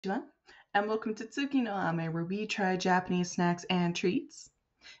Konnichiwa, and welcome to Tsuki no Ame, where we try Japanese snacks and treats.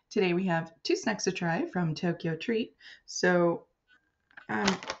 Today we have two snacks to try from Tokyo Treat. So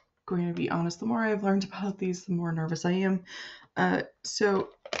I'm going to be honest, the more I've learned about these, the more nervous I am. So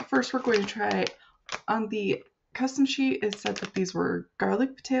first we're going to try, on the custom sheet, it said that these were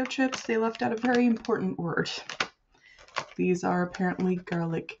garlic potato chips. They left out a very important word. These are apparently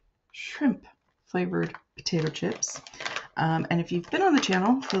garlic shrimp flavored potato chips. And if you've been on the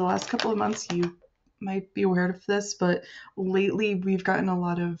channel for the last couple of months, you might be aware of this, but lately we've gotten a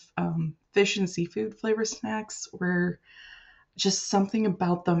lot of fish and seafood flavor snacks where just something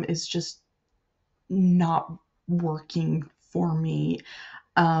about them is just not working for me.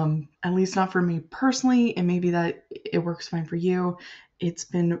 At least not for me personally. It may be that it works fine for you. It's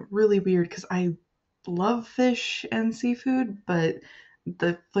been really weird because I love fish and seafood, but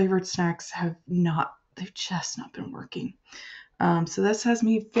the flavored snacks they've just not been working. So this has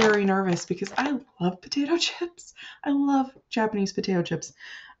me very nervous because I love potato chips. I love Japanese potato chips,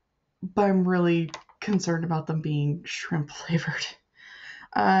 but I'm really concerned about them being shrimp flavored.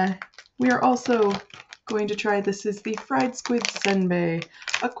 We are also going to try, this is the fried squid senbei.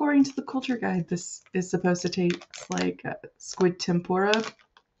 According to the culture guide, this is supposed to taste like squid tempura.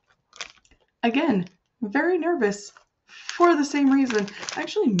 Again, very nervous for the same reason.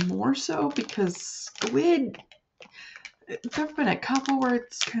 Actually, more so because squid, there have been a couple where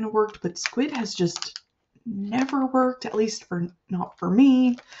it's kind of worked, but squid has just never worked, at least not for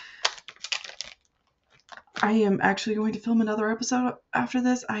me. I am actually going to film another episode after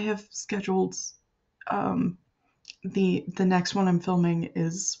this. I have scheduled the next one I'm filming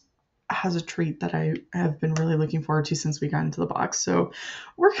has a treat that I have been really looking forward to since we got into the box. So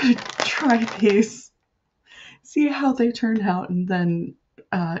we're gonna try these, see how they turn out, and then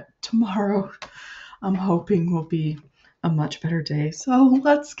tomorrow I'm hoping will be a much better day. So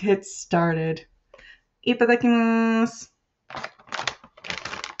let's get started. Itadakimasu.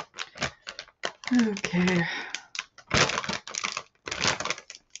 Okay.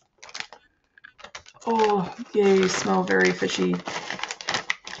 Oh, yay, smell very fishy.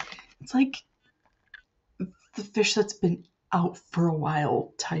 It's like the fish that's been out for a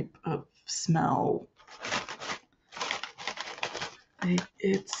while type of smell.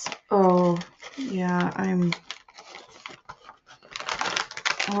 Oh, yeah, and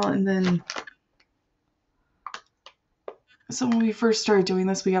then, so when we first started doing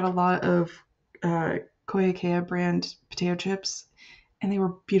this, we got a lot of Koyakea brand potato chips, and they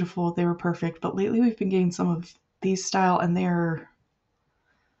were beautiful, they were perfect, but lately we've been getting some of these style, and they're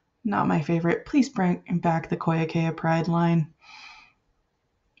not my favorite. Please bring back the Koyakea Pride line.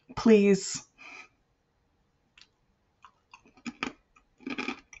 Please.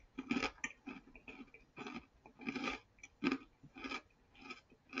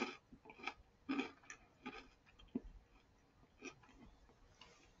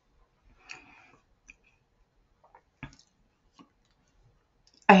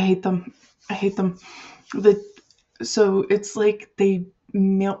 I hate them. I hate them. So it's like they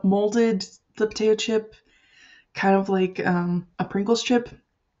molded the potato chip kind of like a Pringles chip,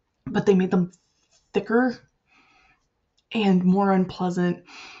 but they made them thicker and more unpleasant.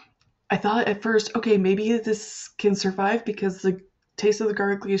 I thought at first, okay, maybe this can survive because the taste of the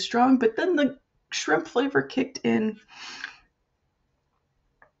garlic is strong, but then the shrimp flavor kicked in.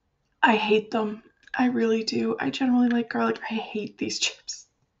 I hate them. I really do. I generally like garlic. I hate these chips.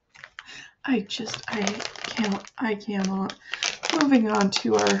 I cannot. Moving on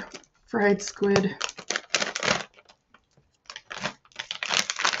to our fried squid.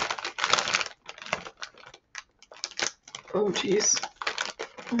 Oh, jeez.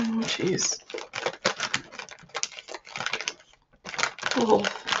 Oh, jeez. Oh.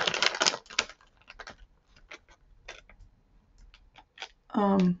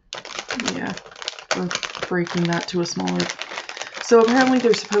 Yeah, we're breaking that to a smaller. So apparently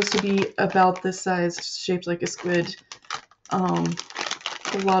they're supposed to be about this size, shaped like a squid. A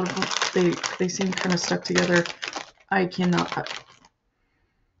lot of them, they seem kind of stuck together. I cannot.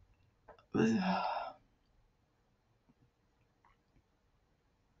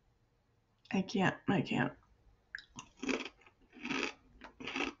 I can't.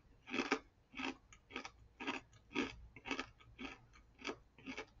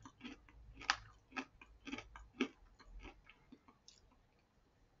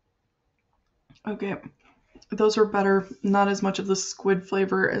 Okay, those are better. Not as much of the squid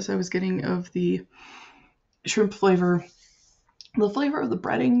flavor as I was getting of the shrimp flavor. The flavor of the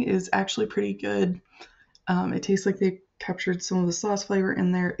breading is actually pretty good. It tastes like they captured some of the sauce flavor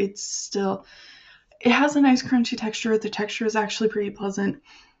in there. It has a nice crunchy texture. The texture is actually pretty pleasant.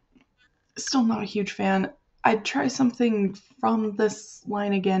 Still not a huge fan. I'd try something from this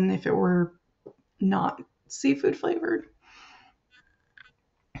line again if it were not seafood flavored.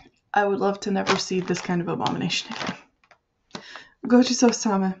 I would love to never see this kind of abomination again.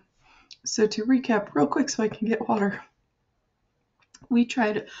 Gochiso-sama. So to recap real quick so I can get water. We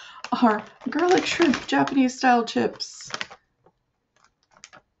tried our garlic shrimp Japanese style chips.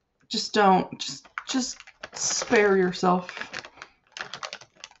 Just don't. Just spare yourself.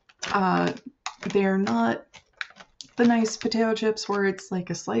 They're not the nice potato chips where it's like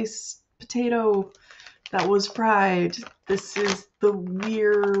a sliced potato that was fried. This is the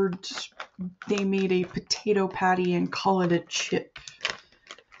weird, they made a potato patty and call it a chip.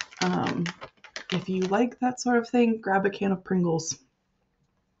 If you like that sort of thing, grab a can of Pringles.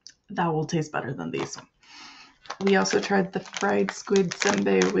 That will taste better than these. We also tried the fried Squid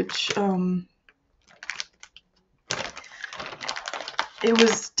Senbei, which it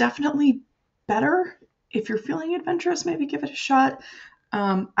was definitely better. If you're feeling adventurous, maybe give it a shot.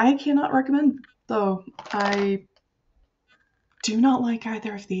 I cannot recommend, though. I do not like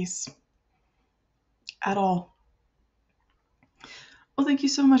either of these at all. Well, thank you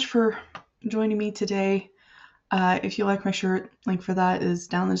so much for joining me today. If you like my shirt, link for that is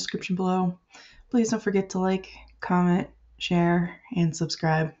down in the description below. Please don't forget to like, comment, share, and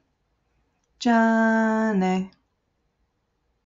subscribe. Jane.